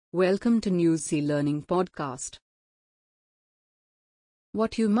Welcome to Newsy Learning Podcast.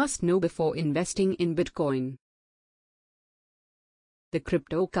 What you must know before investing in Bitcoin. The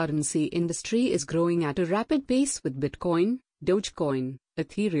cryptocurrency industry is growing at a rapid pace, with Bitcoin, Dogecoin,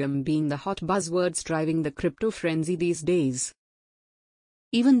 Ethereum being the hot buzzwords driving the crypto frenzy these days.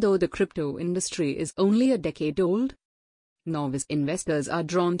 Even though the crypto industry is only a decade old, novice investors are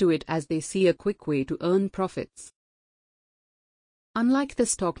drawn to it as they see a quick way to earn profits. Unlike the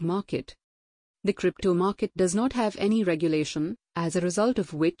stock market, the crypto market does not have any regulation, as a result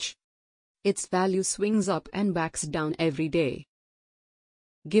of which its value swings up and backs down every day.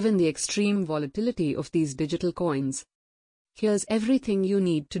 Given the extreme volatility of these digital coins, here's everything you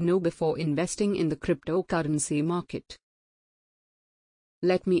need to know before investing in the cryptocurrency market.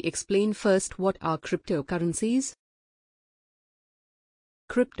 Let me explain first what are cryptocurrencies.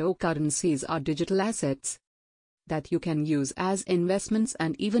 Cryptocurrencies are digital assets that you can use as investments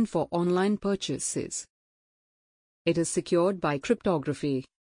and even for online purchases. It is secured by cryptography,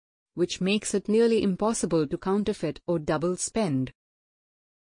 which makes it nearly impossible to counterfeit or double spend.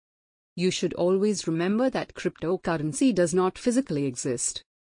 You should always remember that cryptocurrency does not physically exist.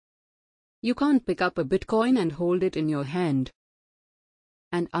 You can't pick up a Bitcoin and hold it in your hand.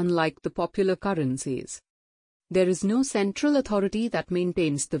 And unlike the popular currencies, there is no central authority that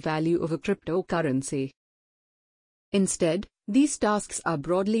maintains the value of a cryptocurrency. Instead, these tasks are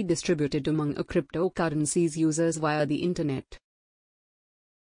broadly distributed among a cryptocurrency's users via the internet.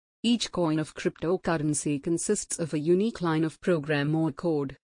 Each coin of cryptocurrency consists of a unique line of program or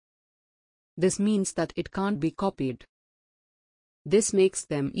code. This means that it can't be copied. This makes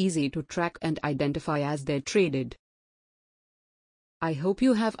them easy to track and identify as they're traded. I hope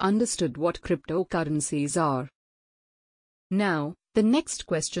you have understood what cryptocurrencies are. Now, the next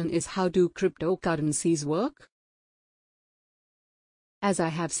question is, how do cryptocurrencies work? As I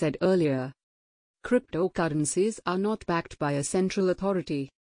have said earlier, cryptocurrencies are not backed by a central authority.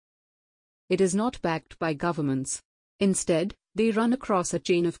 It is not backed by governments. Instead, they run across a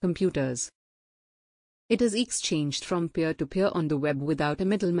chain of computers. It is exchanged from peer to peer on the web without a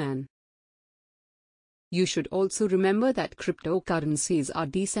middleman. You should also remember that cryptocurrencies are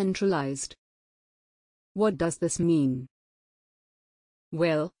decentralized. What does this mean?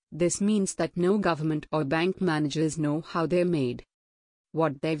 Well, this means that no government or bank managers know how they're made,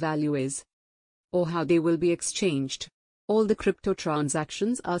 what their value is, or how they will be exchanged. All the crypto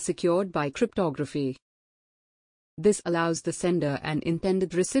transactions are secured by cryptography. This allows the sender and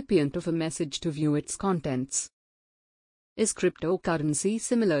intended recipient of a message to view its contents. Is cryptocurrency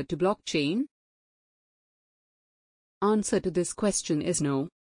similar to blockchain? Answer to this question is no.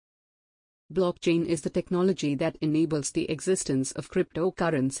 Blockchain is the technology that enables the existence of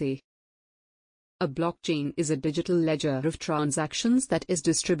cryptocurrency. A blockchain is a digital ledger of transactions that is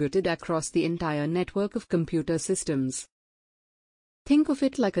distributed across the entire network of computer systems. Think of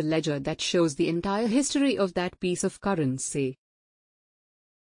it like a ledger that shows the entire history of that piece of currency.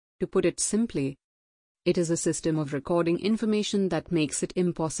 To put it simply, it is a system of recording information that makes it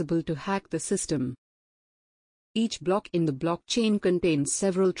impossible to hack the system. Each block in the blockchain contains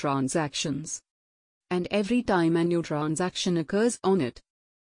several transactions, and every time a new transaction occurs on it,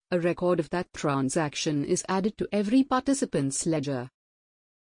 a record of that transaction is added to every participant's ledger.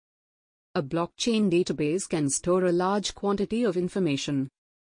 A blockchain database can store a large quantity of information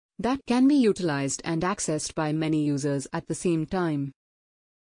that can be utilized and accessed by many users at the same time.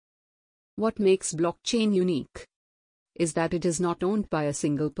 What makes blockchain unique is that it is not owned by a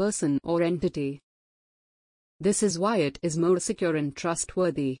single person or entity. This is why it is more secure and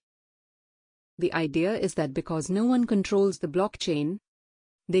trustworthy. The idea is that because no one controls the blockchain,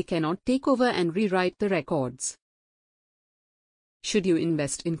 they cannot take over and rewrite the records. Should you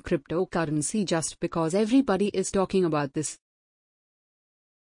invest in cryptocurrency just because everybody is talking about this?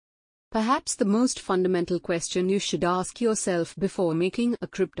 Perhaps the most fundamental question you should ask yourself before making a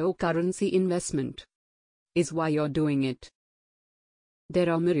cryptocurrency investment is why you're doing it. There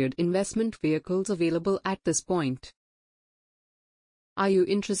are myriad investment vehicles available at this point. Are you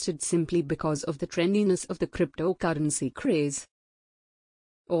interested simply because of the trendiness of the cryptocurrency craze?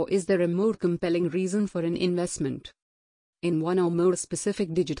 Or is there a more compelling reason for an investment in one or more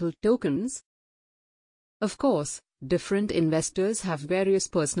specific digital tokens? Of course, different investors have various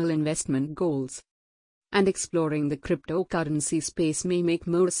personal investment goals, and exploring the cryptocurrency space may make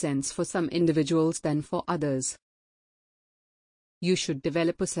more sense for some individuals than for others. You should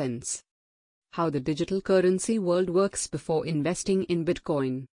develop a sense how the digital currency world works before investing in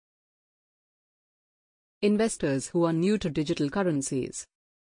Bitcoin. Investors who are new to digital currencies,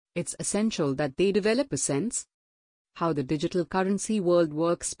 it's essential that they develop a sense how the digital currency world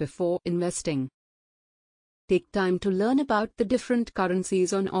works before investing. Take time to learn about the different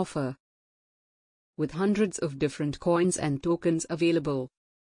currencies on offer. With hundreds of different coins and tokens available,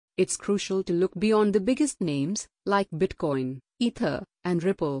 it's crucial to look beyond the biggest names like Bitcoin, Ether, and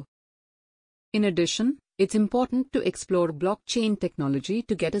Ripple. In addition, it's important to explore blockchain technology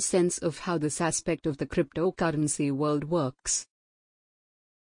to get a sense of how this aspect of the cryptocurrency world works.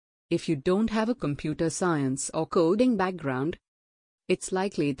 If you don't have a computer science or coding background, it's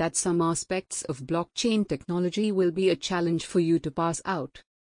likely that some aspects of blockchain technology will be a challenge for you to pass out.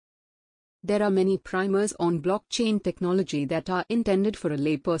 There are many primers on blockchain technology that are intended for a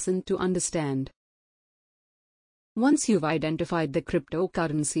layperson to understand. Once you've identified the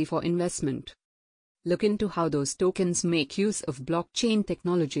cryptocurrency for investment, look into how those tokens make use of blockchain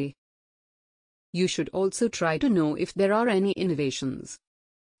technology. You should also try to know if there are any innovations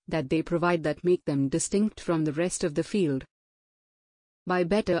that they provide that make them distinct from the rest of the field. By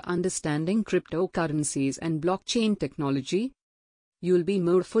better understanding cryptocurrencies and blockchain technology, you'll be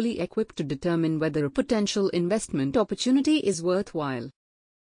more fully equipped to determine whether a potential investment opportunity is worthwhile.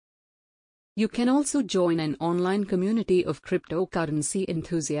 You can also join an online community of cryptocurrency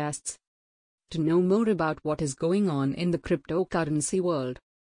enthusiasts to know more about what is going on in the cryptocurrency world.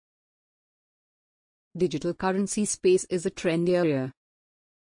 Digital currency space is a trendy area.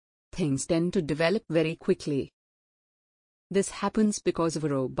 Things tend to develop very quickly. This happens because of a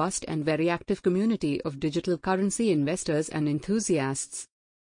robust and very active community of digital currency investors and enthusiasts.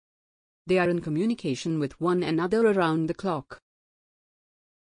 They are in communication with one another around the clock.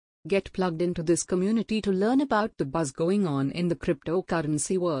 Get plugged into this community to learn about the buzz going on in the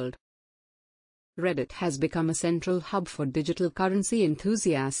cryptocurrency world. Reddit has become a central hub for digital currency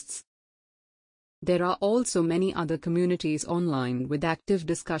enthusiasts. There are also many other communities online with active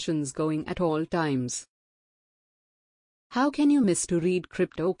discussions going at all times. How can you miss to read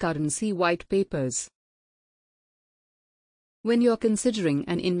cryptocurrency white papers? When you're considering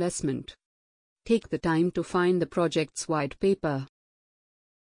an investment, take the time to find the project's white paper.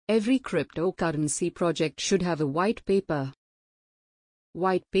 Every cryptocurrency project should have a white paper.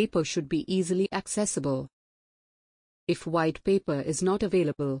 White paper should be easily accessible. If white paper is not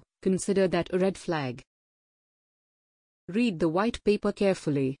available, consider that a red flag. Read the white paper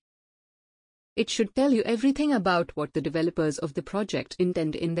carefully. It should tell you everything about what the developers of the project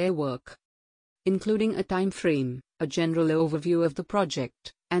intend in their work, including a time frame, a general overview of the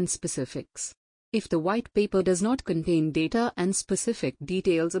project, and specifics. If the white paper does not contain data and specific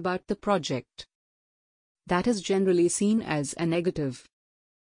details about the project, that is generally seen as a negative.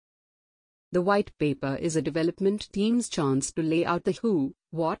 The white paper is a development team's chance to lay out the who,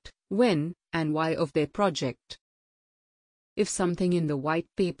 what, when, and why of their project. If something in the white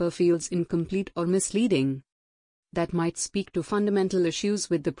paper feels incomplete or misleading, that might speak to fundamental issues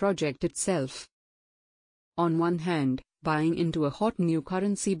with the project itself. On one hand, buying into a hot new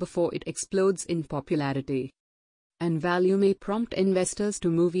currency before it explodes in popularity and value may prompt investors to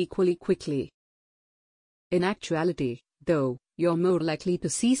move equally quickly. In actuality, though, you're more likely to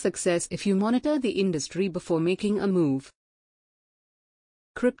see success if you monitor the industry before making a move.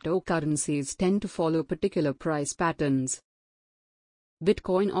 Cryptocurrencies tend to follow particular price patterns.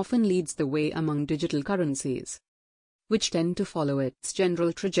 Bitcoin often leads the way among digital currencies, which tend to follow its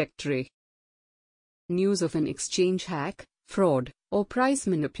general trajectory. News of an exchange hack, fraud, or price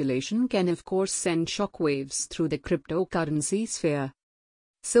manipulation can of course send shockwaves through the cryptocurrency sphere.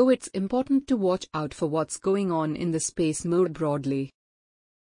 So it's important to watch out for what's going on in the space more broadly.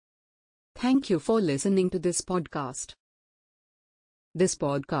 Thank you for listening to this podcast. This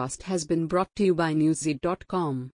podcast has been brought to you by newsy.com.